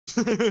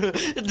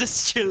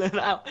Just chilling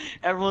out.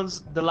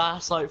 Everyone's the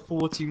last like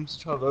 4 teams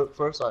to try to vote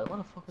first. Like, what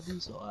the fuck are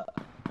these all at?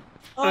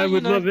 Oh, I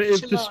would love it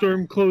if the chill out.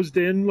 storm closed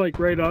in, like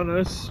right on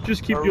us.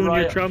 Just keep doing your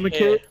Right trauma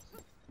here.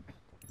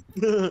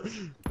 kit.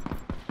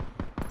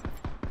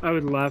 I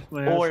would laugh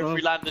my ass Or if off.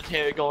 we landed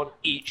here, go on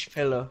each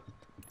pillar,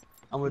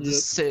 and we're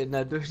just sitting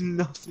there doing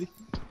nothing.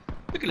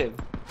 Look at him.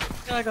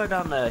 Can I go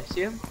down there?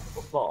 See him?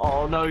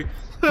 Oh no, he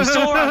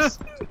saw us.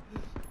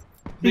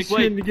 He's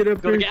trying to get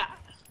up gotta there. get.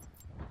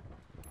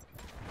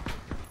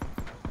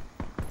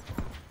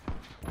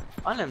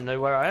 I don't even know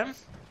where I am.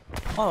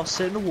 Oh, I'll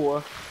sit in the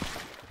water.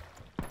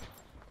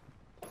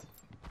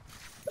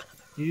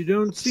 You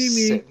don't see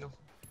me.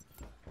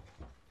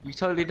 You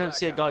totally don't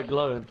see a guy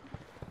glowing.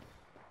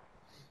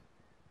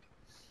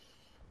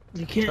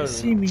 You can't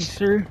see me,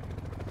 sir.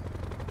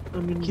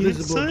 I'm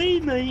invisible. Can't see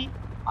me.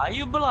 Are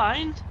you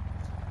blind?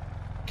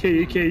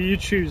 Okay, you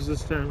choose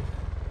this time.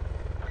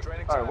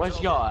 Alright, where's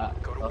y'all at?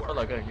 I feel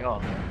like going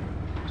y'all.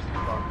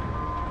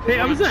 Hey,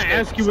 I was gonna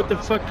ask you what the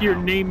fuck your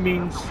name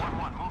means.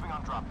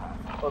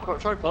 Oh,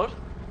 tripod?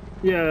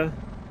 Yeah.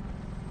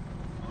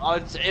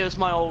 It was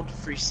my old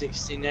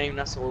 360 name,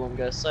 that's all I'm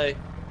gonna say.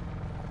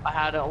 I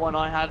had it when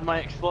I had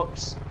my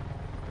Xbox.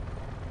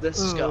 This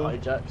is got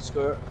hijacked,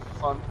 screw it,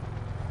 fun.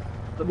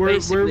 But where are we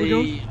basically,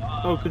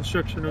 going?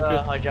 Construction,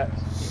 okay.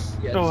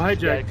 Hijacked. Yeah,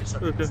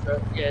 hijacked, okay.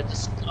 Yeah,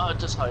 just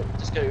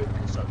go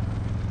construct.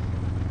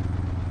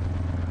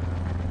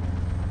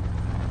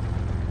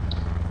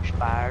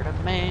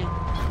 Spider-Man,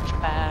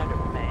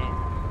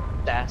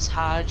 that's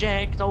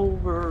hijacked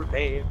over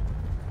there.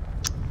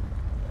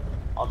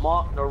 I'm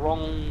on the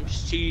wrong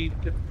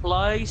stupid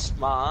place,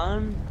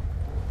 man.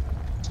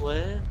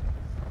 Swear.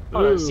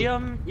 Oh, see,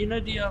 you know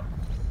the,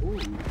 ooh,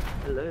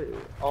 hello.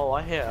 Oh,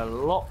 I hear a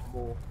lot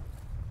more.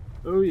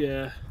 Oh,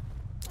 yeah.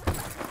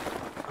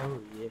 Oh,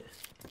 yeah.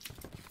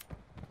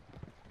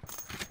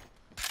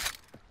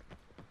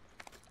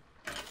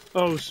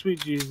 Oh,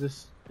 sweet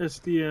Jesus.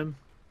 SDM.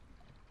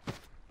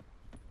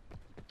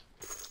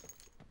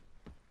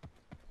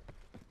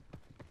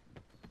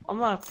 I'm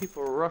gonna have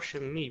people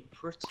rushing me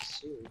pretty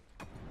soon.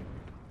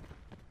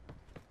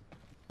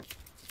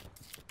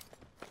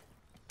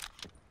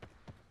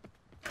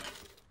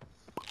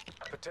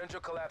 Potential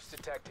collapse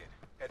detected.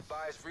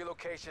 Advise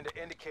relocation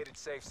to indicated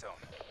safe zone.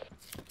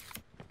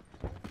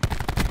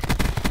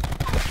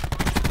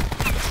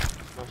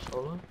 Nice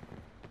solo.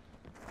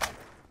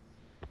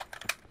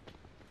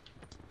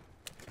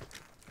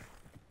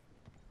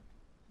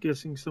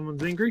 Guessing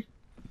someone's angry?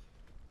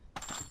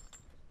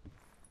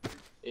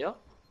 Yeah.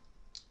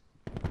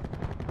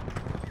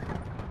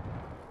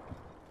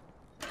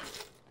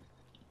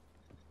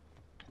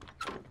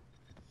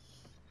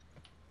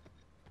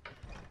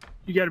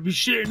 You gotta be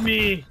shitting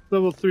me!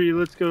 Level 3,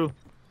 let's go.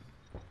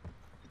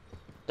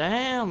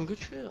 Damn, good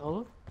shit,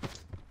 hello.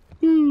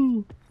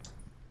 Woo!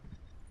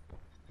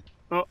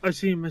 Oh, I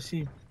see him,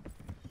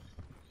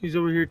 He's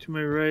over here to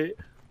my right.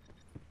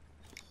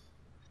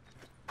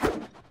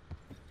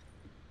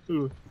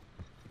 Ooh.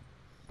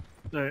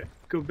 Alright,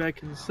 go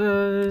back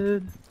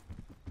inside.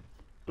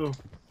 Oh,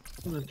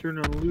 I'm gonna turn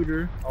on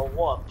looter. Oh,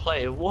 what a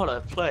play, what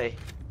a play.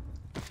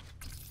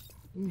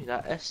 Give me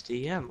that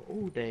SDM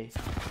all day.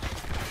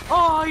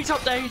 Oh, he's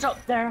up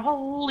there,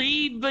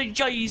 holy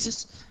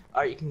Jesus.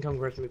 Alright, you can come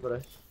grab me,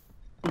 buddy.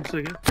 1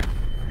 second.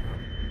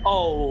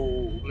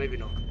 Oh, maybe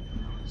not.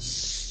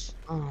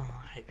 Oh,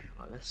 I hate people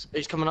like this.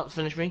 He's coming up to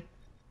finish me.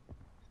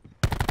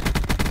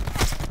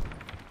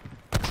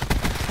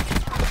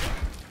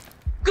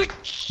 Good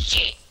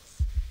shit!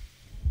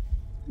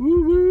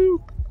 Woo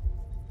woo!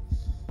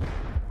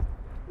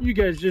 You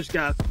guys just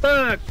got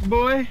fucked,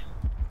 boy!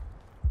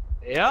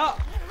 Yeah!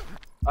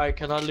 Alright,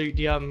 can I loot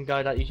the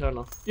guy that you turned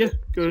on? Yeah,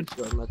 good.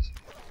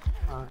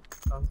 Alright,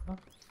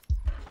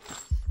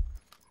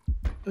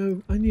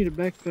 Oh, I need a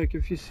backpack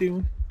if you see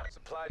one.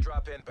 Supply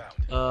drop inbound.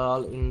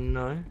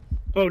 no.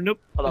 Oh, nope.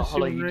 Hello, I see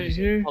one you right deserve,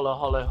 here.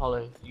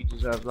 hello, you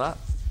deserve that.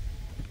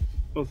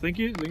 Oh, thank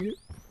you.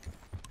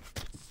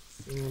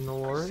 No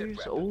worries.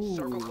 Oh,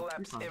 Circle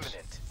collapse nice.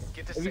 imminent.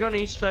 Get to Have you got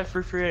any spare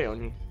 338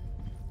 on you?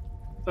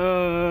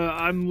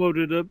 I'm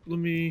loaded up. Let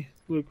me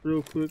look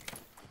real quick.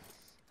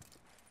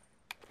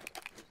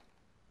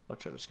 I'll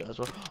try this guy as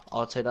well.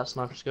 I'll take that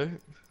sniper scope.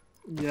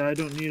 Yeah, I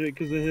don't need it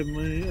because I have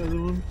my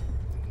other one.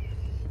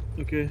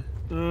 Okay.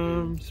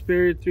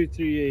 Spare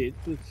 338.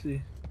 Let's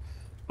see.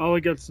 All I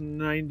got's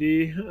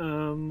 90.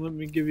 Let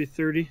me give you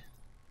 30.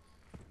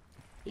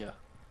 Yeah.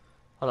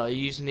 Hello, are you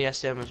using the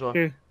SDM as well?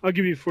 Okay, I'll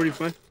give you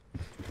 45.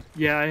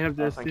 Yeah, I have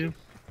the SDM. You.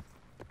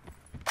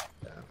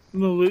 I'm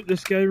gonna loot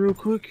this guy real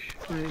quick.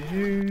 Right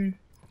here.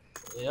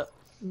 Yep.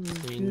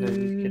 Okay. You know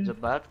these kids are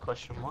bad?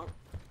 Question mark.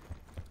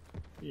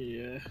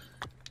 Yeah.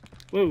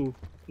 Whoa,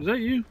 is that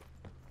you?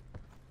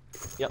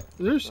 Yep. Is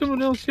there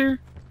someone else here?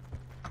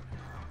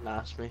 Nah,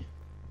 that's me.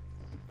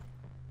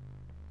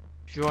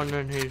 If you're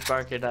wondering whose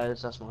barricade that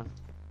is, that's mine.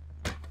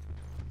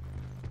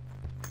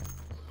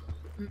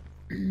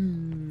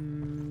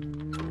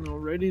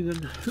 Alrighty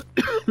then.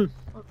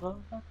 Oh,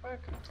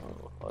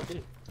 I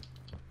did.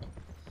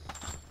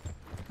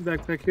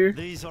 Backpack here.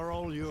 These are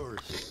all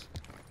yours.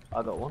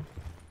 I got one.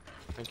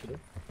 Thank you.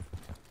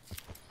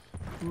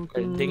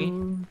 Okay. Dinghy.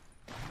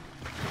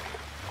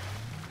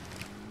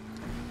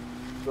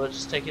 Do I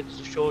just take it to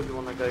the shore? Or do you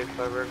want to go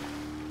further?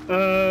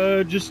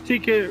 Just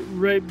take it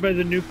right by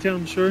the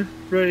Nuketown shore,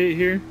 right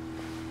here.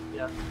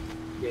 Yeah.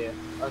 Yeah.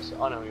 I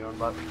know what you're on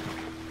about.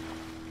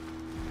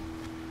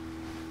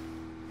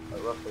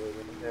 Like roughly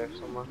over there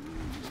somewhere.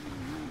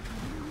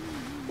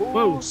 Ooh,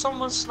 Whoa.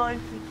 Someone's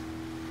sniping.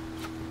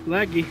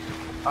 Laggy.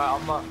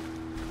 Alright, I'm up.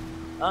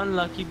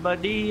 Unlucky,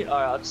 buddy.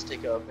 Alright, I'll just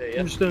take it up here, yeah?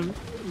 I'm just,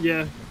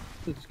 yeah,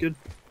 that's good.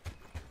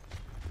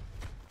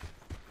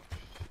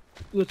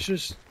 Let's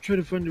just try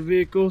to find a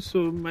vehicle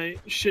so my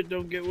shit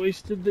don't get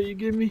wasted that you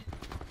gave me.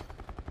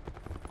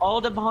 Oh,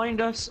 they're behind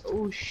us.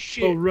 Oh,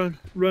 shit. Oh, run.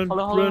 Hold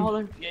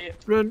on. Yeah.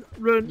 Run.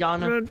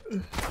 Yana. Run.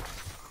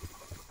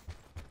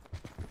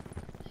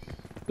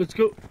 Let's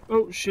go.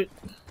 Oh, shit.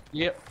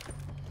 Yep.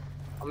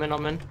 I'm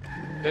in.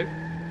 Go.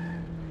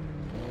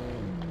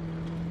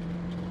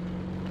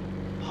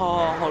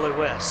 Oh, Hollow,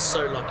 we're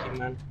so lucky,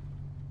 man.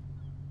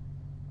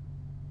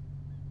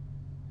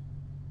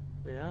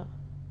 Yeah.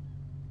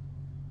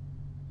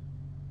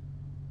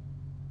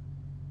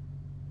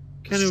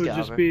 Kinda would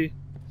just be...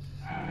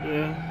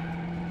 Yeah.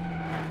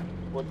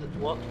 What?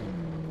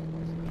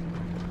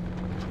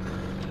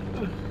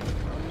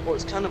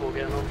 What's Cannibal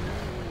getting on?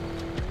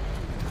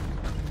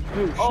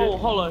 Oh, shit. Oh,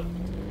 Hollow.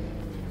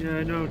 Yeah,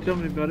 I know. Tell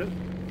me about it.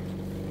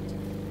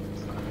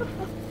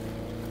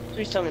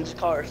 Please tell me this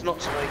car is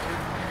not smoking.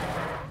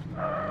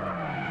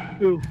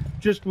 Ooh,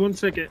 just 1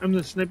 second. I'm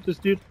gonna snipe this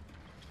dude.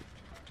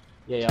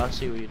 Yeah, I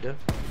see what you do.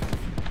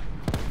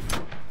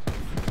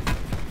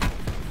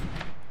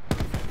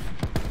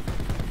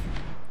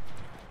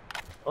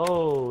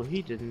 Oh,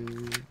 he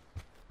didn't.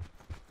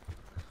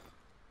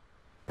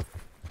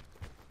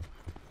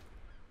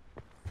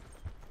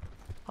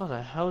 How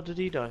the hell did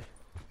he die?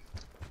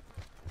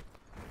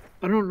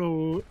 I don't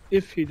know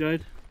if he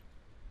died.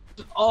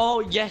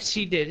 Oh, yes,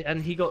 he did,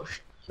 and he got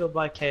killed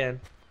by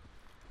KN.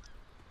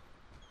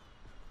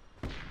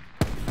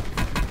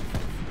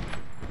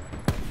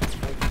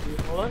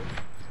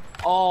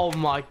 Oh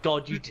my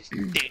god, you just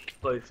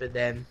dicked both of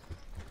them.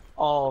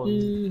 Oh,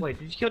 wait,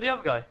 did you kill the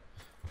other guy?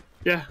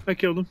 Yeah, I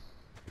killed him.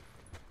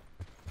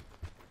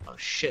 Oh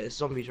shit, there's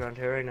zombies around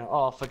here right now.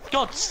 Oh, for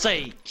God's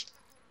sake!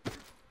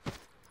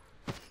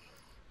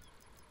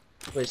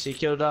 Wait, so you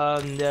killed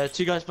the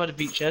 2 guys by the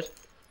beachhead,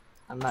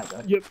 and that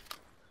guy? Yep.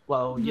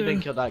 Well, you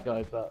didn't kill that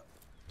guy, but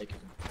they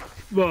killed him.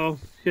 Well,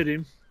 hit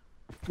him.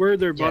 Where are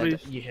their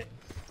bodies? You hit him.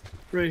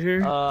 Right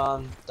here?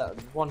 That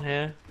one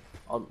here.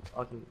 I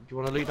can. Do you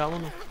want to loot that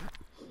one?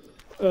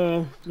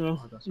 No.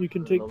 You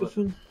can take this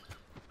one.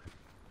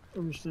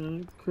 I'm just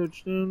gonna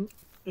crouch down.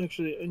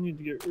 Actually, I need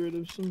to get rid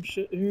of some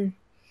shit here.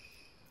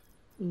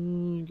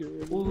 Get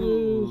rid of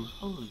this.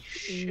 Holy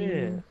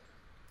shit. You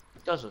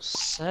guys are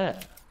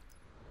set.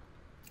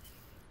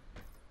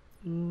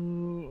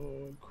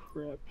 Oh,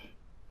 crap.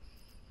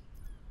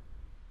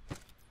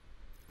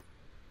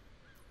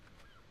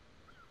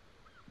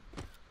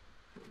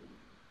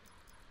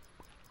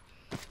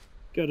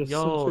 Got a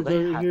sensor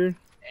right here.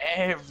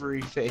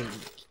 Everything.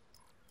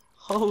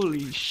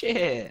 Holy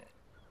shit.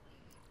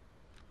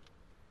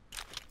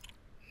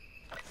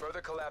 Further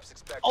collapse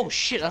expected. Oh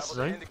shit, that's the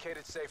zone.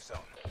 Indicated safe zone.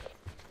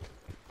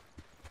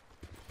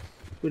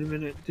 Wait a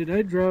minute, did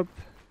I drop...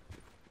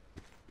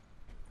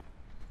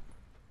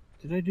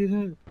 Did I do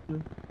that?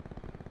 No.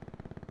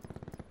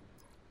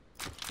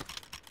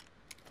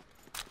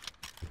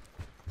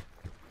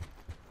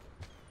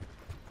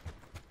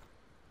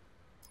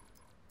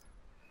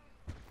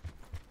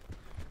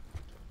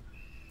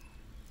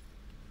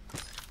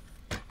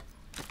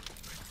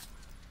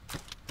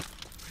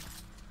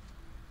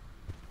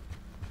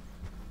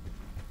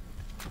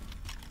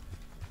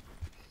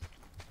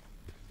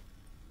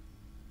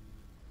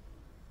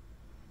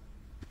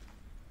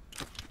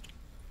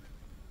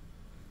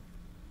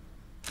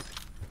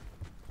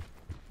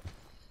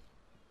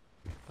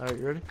 Alright,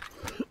 you ready?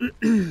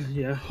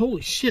 Yeah,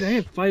 holy shit, I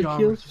have 5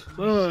 kills.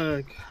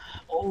 Fuck.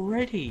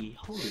 Already?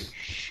 Holy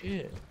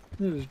shit.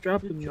 I was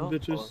dropping them job,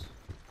 bitches.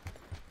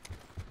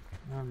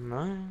 I don't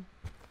know.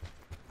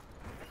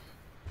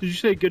 Did you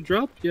say good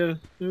drop? Yeah,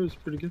 that was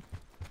pretty good.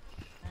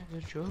 Yeah,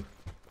 good job.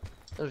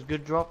 That was a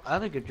good drop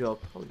and a good job.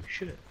 Holy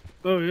shit.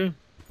 Oh, yeah.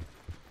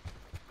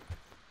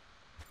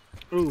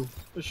 Oh,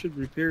 I should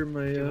repair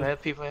my,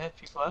 People ahead.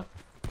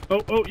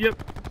 Oh, yep.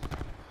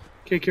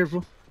 Okay,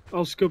 careful.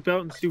 I'll scope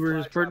out and see where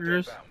his partner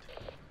is.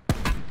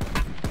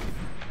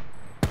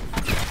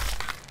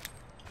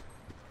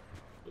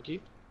 Thank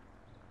you.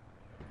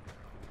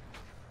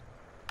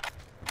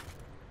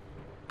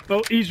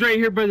 Oh, he's right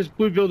here by this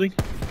blue building.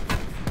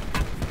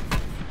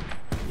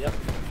 Yep.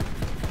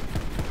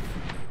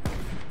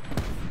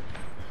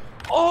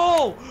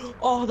 Oh!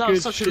 Oh, that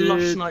was such a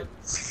lush night.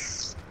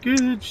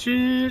 Good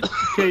shit.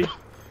 Okay,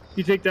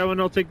 you take that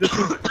one, I'll take this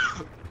one.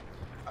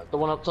 The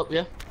one up top,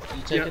 yeah?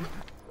 You taking?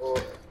 Or...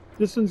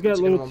 This one's got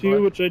level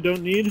 2, which I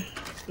don't need.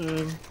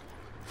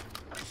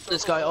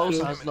 This guy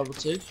also has level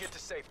 2.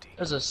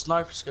 There's a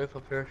sniper scope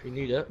up here if you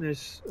need it.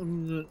 Nice.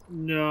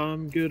 No,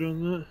 I'm good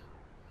on that.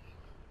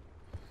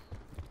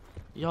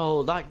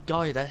 Yo, that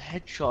guy, that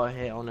headshot I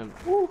hit on him.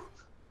 Woo!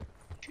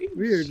 Jeez.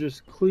 We are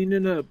just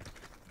cleaning up.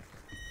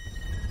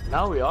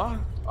 Now we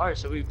are. Alright,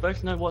 so we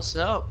both know what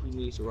setup we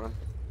need to run.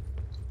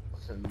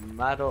 Some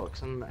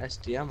Maddox and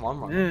SDM.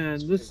 I'm running.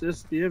 Man, this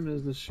SDM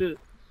is the shit.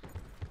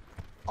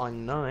 I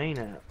know, ain't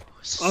it?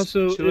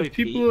 Also,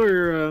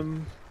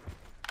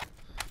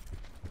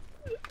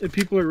 if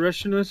people are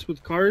rushing us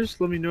with cars,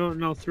 let me know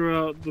and I'll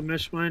throw out the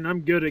mesh mine. I'm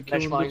good at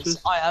killing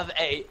bitches. I have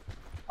 8.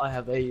 I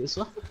have 8 as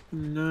well.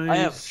 Nice. I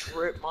have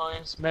trip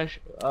mines, mesh,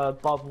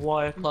 barbed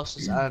wire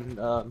clusters, and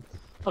hold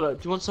on. Do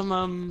you want some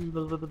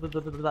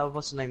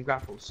what's the name?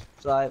 Grapples.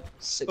 So I have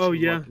 6. Oh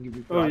yeah.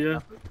 Oh yeah.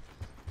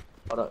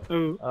 Hold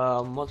on.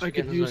 Oh. Once I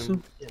could use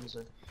some.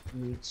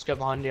 Just go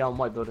behind the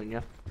white building,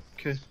 yeah.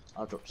 Okay.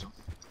 I'll drop some.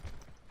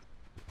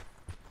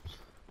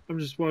 I'm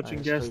just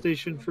watching gas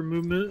station for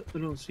movement. I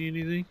don't see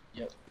anything.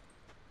 Yep.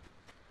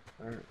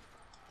 Alright.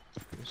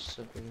 In a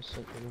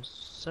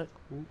sec.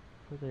 Ooh,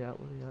 where they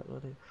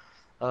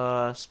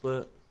at?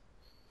 Split.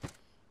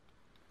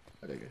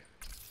 There they go.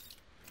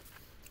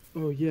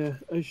 Oh yeah,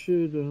 I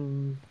should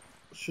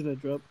I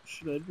drop?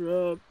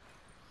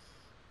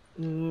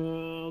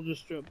 I'll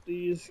just drop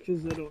these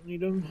because I don't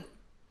need them.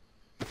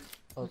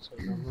 I'll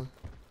take them.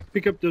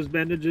 Pick up those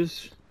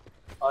bandages.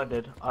 I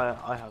did.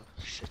 I have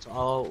shit.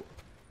 Oh.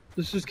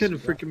 This is kind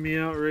of freaking me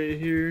out right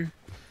here.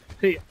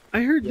 Hey,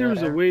 I heard there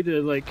was a way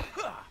to like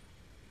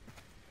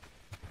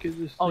get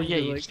this. Oh yeah,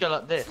 you just go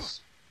like this.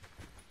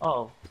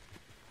 Oh.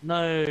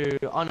 No,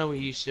 I know what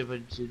you should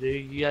do.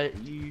 Yeah,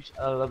 no,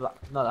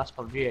 that's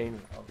PUBG, ain't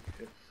it? Oh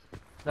shit.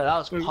 No, that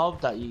was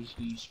pub that you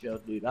used to be able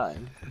to do that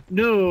in.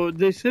 No,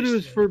 they said it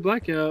was for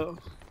Blackout.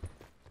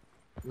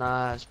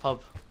 Nah, it's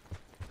pub.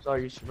 Sorry,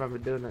 I used to remember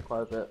doing it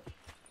quite a bit.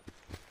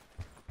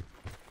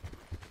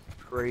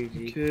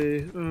 Crazy.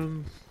 Okay,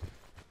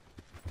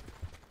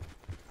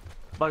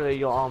 By the way,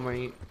 your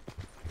armor.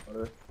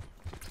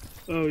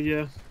 Oh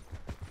yeah,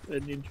 I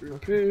need to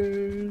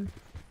repair.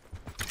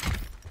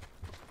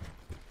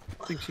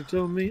 Thanks for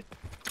telling me.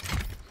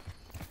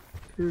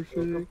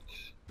 Perfect.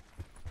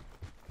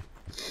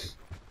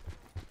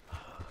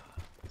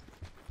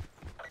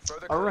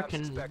 I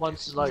reckon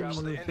once like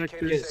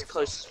gets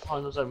close to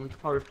final zone, we can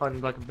probably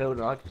find like a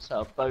builder. I can set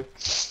up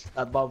both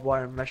barbed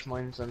wire and mesh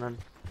mines, and then.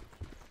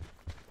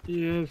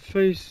 Yeah,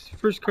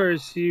 first car I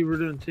see, we're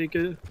gonna take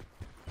it.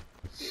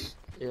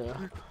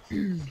 Yeah.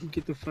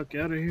 Get the fuck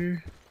out of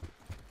here.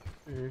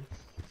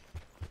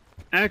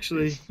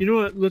 Actually, you know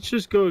what? Let's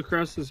just go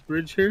across this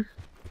bridge here.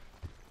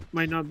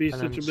 Might not be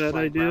such a bad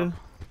idea. Around.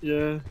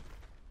 Yeah.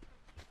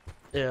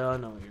 Yeah, I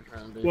know what you're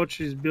trying to do. Watch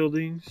these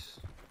buildings.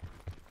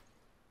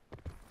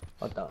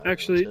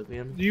 Actually,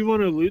 do you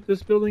want to loot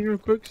this building real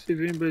quick? See if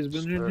anybody's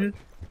been in here?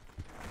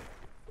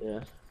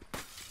 Yeah.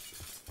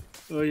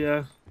 Oh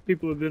yeah,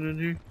 people have been in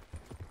here.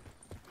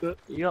 But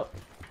yep.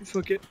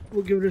 Fuck it,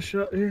 we'll give it a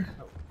shot here.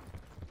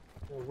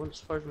 Well, wouldn't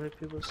surprise me if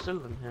people are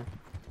still in here.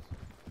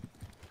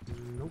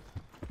 Nope.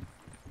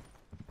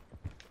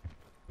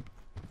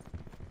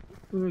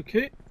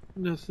 Okay,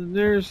 nothing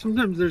there.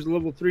 Sometimes there's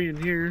level 3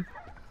 in here.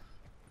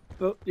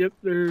 Oh, yep,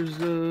 there's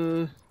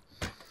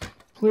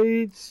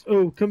plates.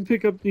 Oh, come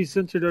pick up these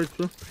sensor darts,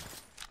 bro.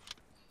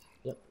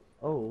 Yep.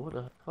 Oh, what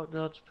the fuck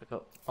did I just pick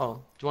up? Oh,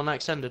 do you want that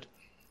extended?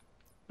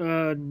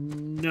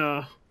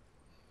 Nah.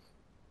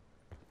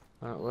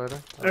 Where are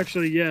they?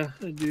 Actually, yeah,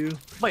 I do.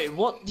 Wait,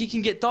 what? You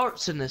can get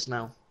darts in this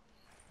now?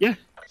 Yeah.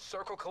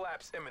 Circle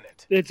collapse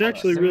imminent. It's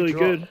actually really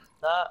good.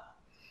 That.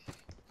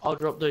 I'll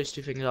drop those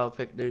 2 things. I'll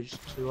pick those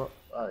 2 up.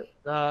 Like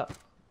that.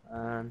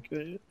 And.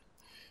 Okay.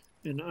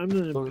 And I'm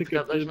gonna pick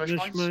up the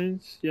mesh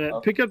mines. Yeah, oh.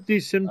 Pick up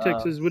these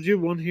Simtexes. Would you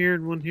 1 here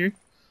and 1 here?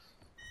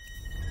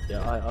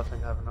 Yeah, I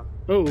think I have enough.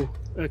 Oh,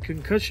 a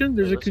concussion?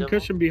 There's a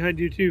concussion behind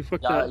you too.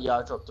 Fuck that. Yeah,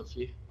 I dropped a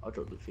few.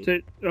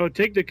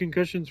 Take the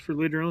concussions for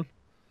later on.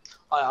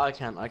 I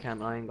can't. I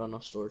ain't got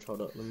enough storage.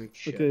 Hold up, let me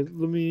check. Okay,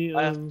 let me.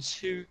 I have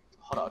 2.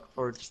 Hold on, I could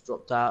probably just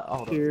drop that.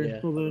 Oh, here, yeah,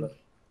 hold on.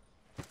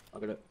 I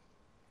got it.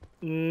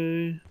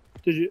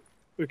 Did you?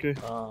 Okay.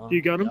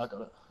 You got him? Yeah, I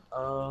got it.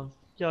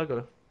 Yeah, I got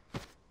it.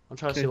 I'm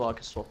trying to see what I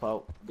can swap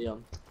out.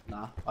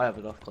 Nah, I have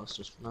enough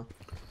clusters for now.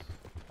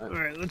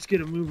 Alright, let's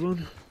get a move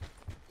on.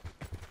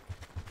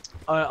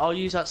 Alright, I'll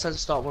use that sensor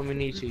start when we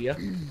need to, yeah?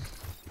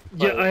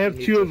 Yeah, I have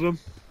 2 of them.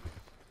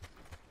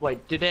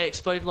 Wait, did they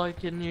explode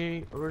like in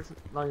the original,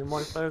 like in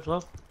multiplayer as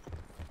well?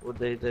 Or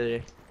did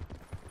they?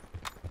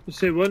 You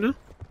say what now?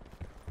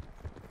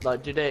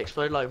 Like, did they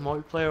explode like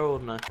multiplayer or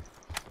no?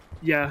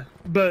 Yeah,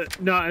 but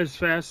not as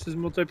fast as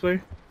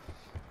multiplayer.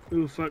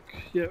 Ooh, fuck.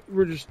 Yeah,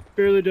 we're just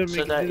barely done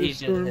making it to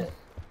storm. Hit.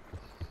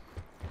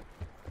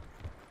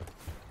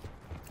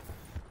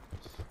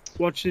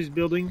 Watch these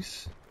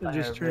buildings and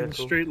just turn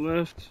straight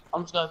left.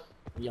 I'm just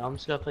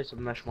gonna place a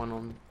mesh one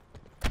on.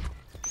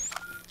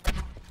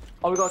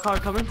 Oh, we got a car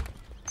coming.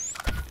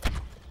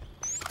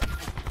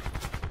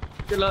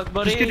 Good luck,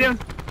 buddy. Just get down.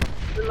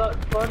 Good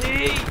luck,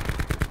 buddy.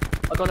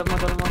 I got him.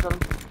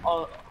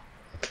 Oh,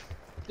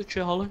 good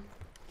shit, Holly.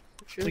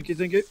 Sure. Thank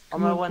you.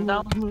 I'm gonna went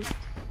down. Come on.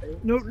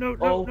 No.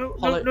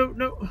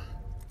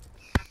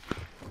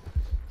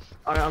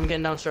 Alright, I'm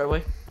getting down straight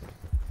away.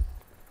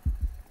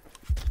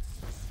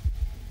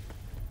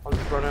 I'm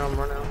just running.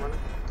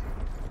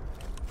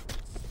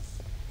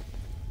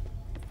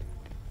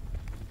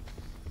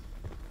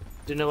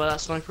 Do you know where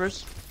that sniper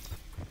is?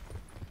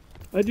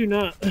 I do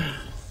not.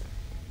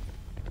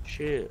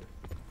 Shit.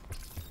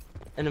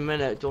 In a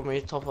minute, do you want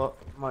me to top up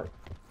my... Do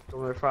you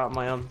want me to throw out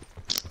my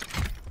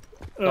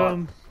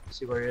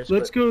see where he is.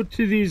 Let's go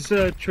to these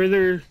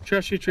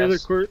trashy trailer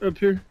court up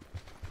here.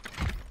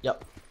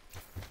 Yep.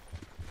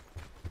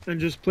 And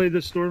just play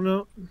the storm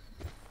out.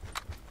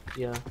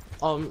 Yeah.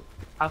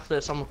 After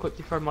this, I'm gonna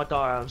quickly throw my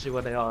dart out and see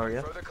where they are.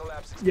 Yeah.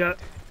 Yeah.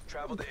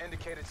 Travel to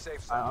indicated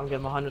safe zone. I'm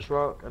getting behind this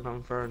rock and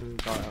I'm throwing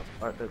the dart out.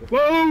 Alright, there we go.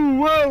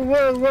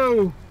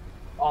 Whoa!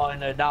 Oh, I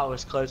know that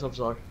was close. I'm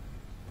sorry.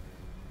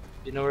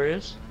 You know where he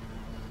is?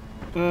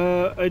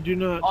 I do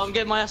not. Oh, I'm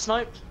getting my ass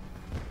sniped.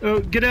 Oh,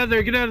 get out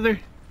of there!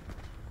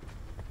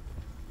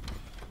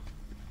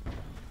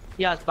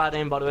 Yeah, it's bad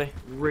aim, by the way.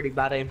 Really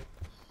bad aim.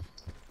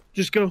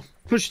 Just go.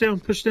 Push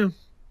down.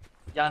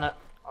 Yeah, no.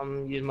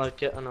 I'm using my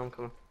kit and I'm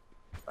coming.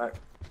 Alright.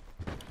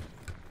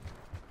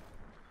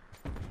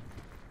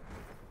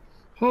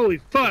 Holy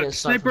fuck!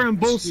 Sniper on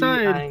both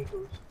sides.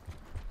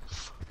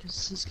 Fuck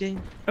is this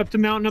game? Up the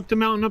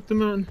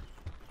mountain.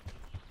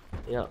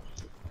 Yeah.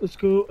 Let's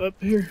go up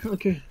here.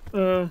 Okay.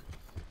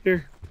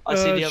 Here. I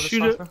see the other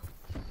sniper.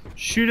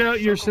 Shoot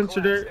out your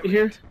sensor there.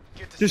 Here.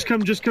 Just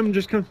come.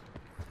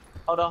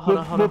 Hold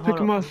on. We'll pick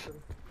him off.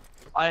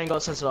 I ain't got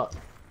a sensor up.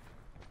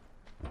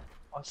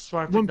 I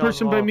swear I One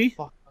person by me.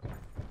 Fuck.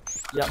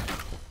 Yep.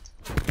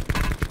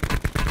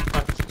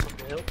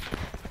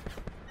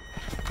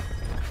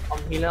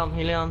 I'm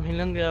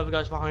healing. The other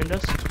guy's behind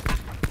us.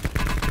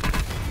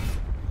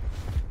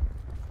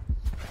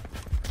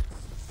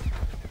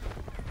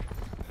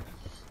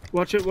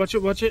 Watch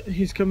it.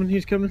 He's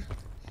coming.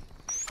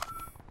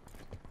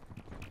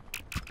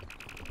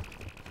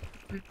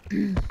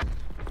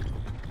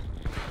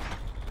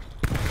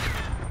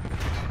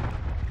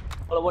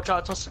 Well, watch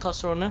out, toss the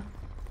cluster on there.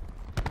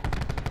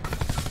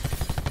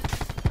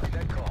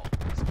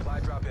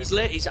 He's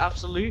lit, he's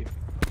absolute.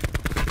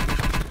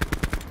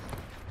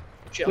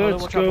 Shit,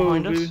 Let's watch go, out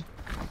behind dude. us.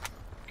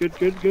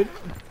 Good.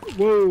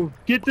 Whoa,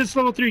 get this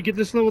level 3,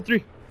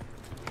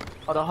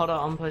 Hold on,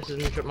 I'm placing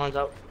the trip mines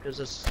out because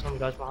there's some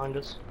guys behind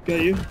us.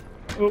 Got you.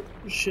 Oh,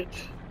 shit.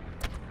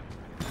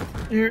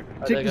 Here,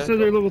 Oh, take this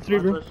other level 3,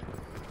 bro.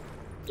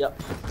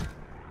 Yep.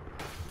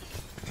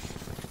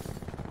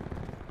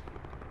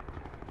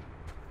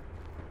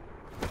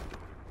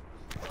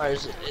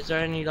 Alright, is there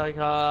any like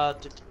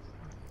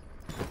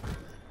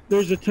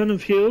There's a ton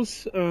of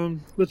heals.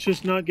 Let's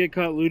just not get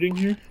caught looting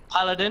here.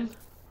 Paladin?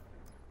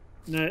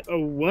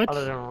 What?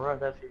 Paladin right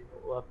there for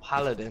you.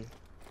 Paladin.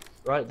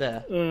 Right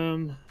there.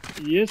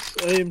 Yes,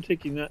 I am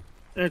taking that.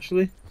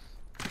 Actually,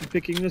 I'm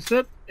picking this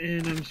up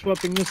and I'm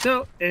swapping this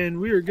out, and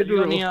we are good to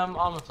roll. Any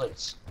armor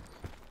plates?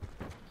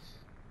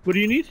 What do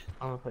you need?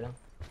 Armor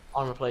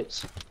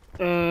plates.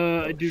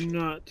 I do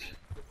not.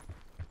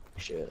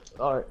 Shit.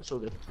 Alright, it's all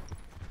good.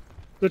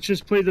 Let's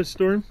just play the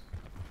storm.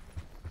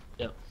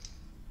 Yep.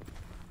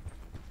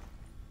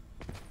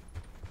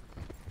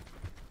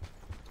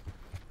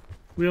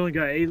 We only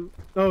got 8.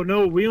 Oh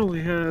no, we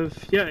only have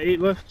 8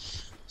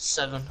 left.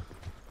 7.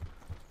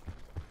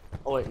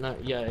 Oh wait, no,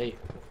 yeah, 8.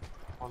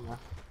 On there.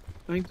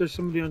 I think there's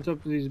somebody on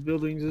top of these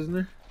buildings, isn't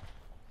there?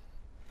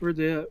 Where'd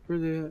they at?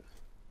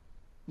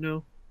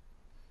 No,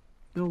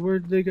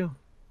 where'd they go?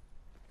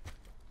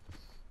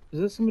 Is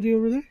that somebody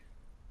over there?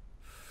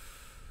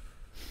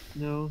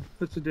 No,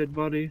 that's a dead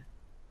body.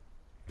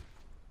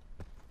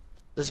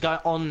 There's a guy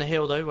on the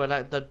hill though, where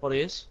that dead body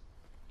is.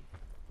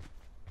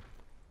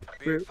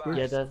 Where?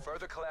 Yeah, dead.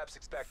 Further collapse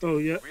expected. Oh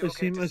yeah, I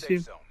see him.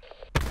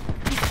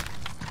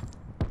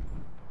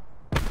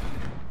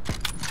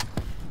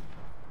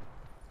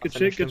 Good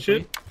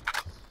shit.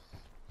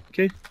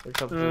 Okay.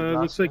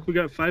 Looks like we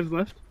got 5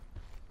 left.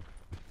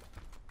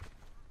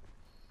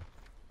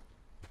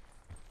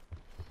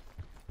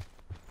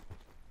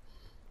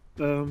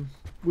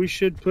 We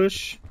should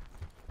push.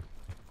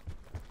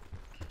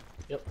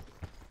 Yep.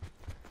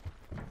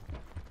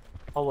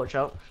 I'll watch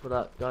out for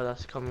that guy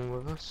that's coming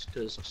with us,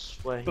 because I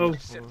swear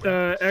he's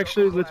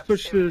actually, let's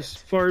push this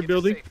far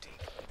building.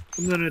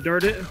 I'm gonna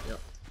dart it. Yep.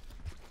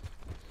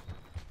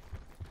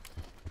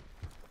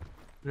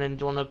 And then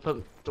do you want to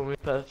put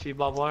a few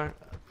barbed wire?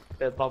 A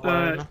bit of barbed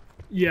wire in there?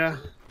 Yeah,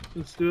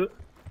 let's do it.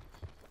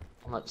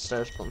 I'm at the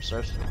stairs, put them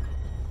stairs.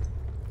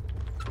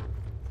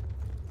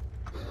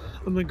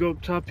 I'm gonna go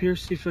up top here,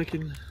 see if I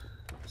can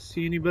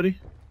see anybody.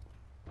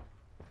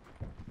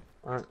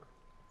 Alright.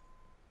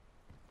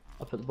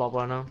 I'll put the barbed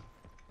wire now.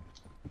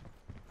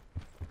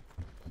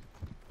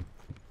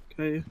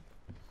 Okay.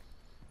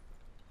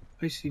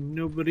 I see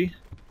nobody.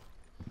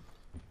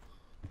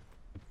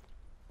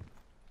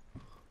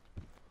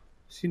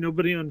 See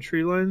nobody on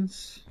tree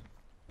lines?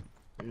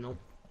 Nope.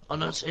 I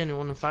don't see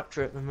anyone in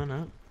factory at the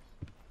minute.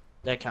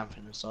 They're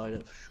camping inside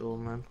it for sure,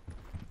 man.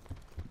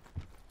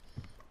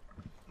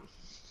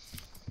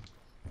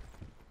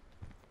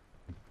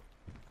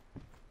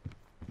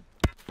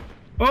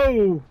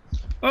 Oh!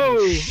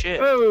 Oh! Shit.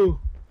 Oh!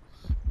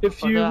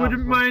 If you that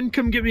wouldn't mind,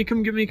 come get me,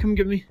 come get me, come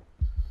get me.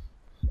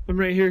 I'm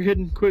right here,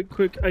 hidden. Quick,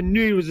 quick. I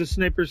knew he was a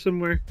sniper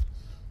somewhere.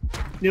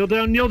 Kneel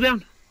down, kneel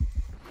down.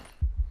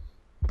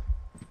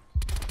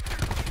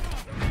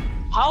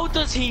 How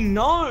does he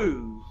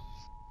know?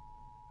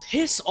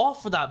 Piss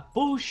off with that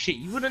bullshit.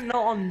 You wouldn't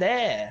know I'm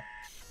there.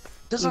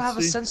 Doesn't Let's have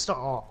a see. sense to.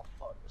 Oh,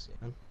 fuck this,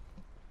 man.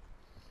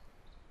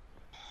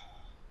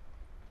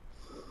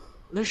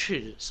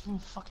 Literally, some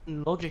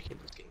fucking logic in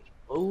this game.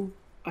 Oh.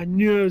 I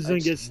knew I was gonna I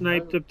get just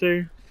sniped know. up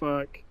there.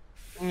 Fuck.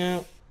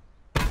 Yeah.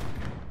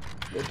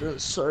 It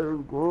does so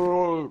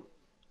good.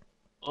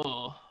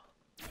 Oh.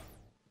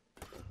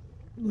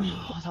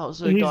 That was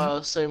the guy I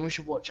was saying we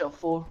should watch out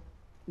for.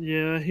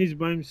 Yeah, he's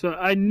by himself.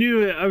 I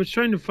knew it. I was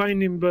trying to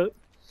find him, but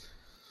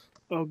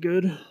all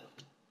good.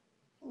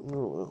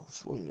 Oh well,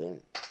 it's one game.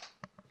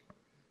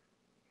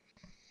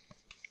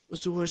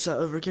 Let's do where's that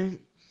over again?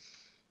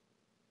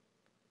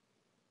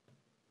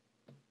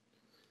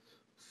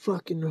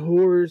 Fucking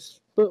whores.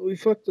 But we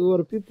fucked a lot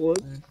of people up.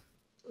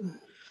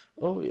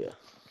 Oh yeah.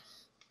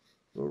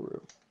 For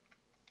real.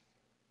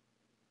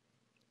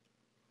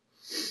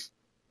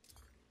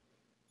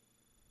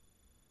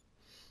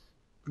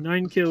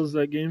 Nine kills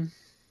that game.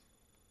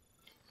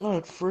 I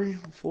had 3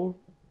 or 4.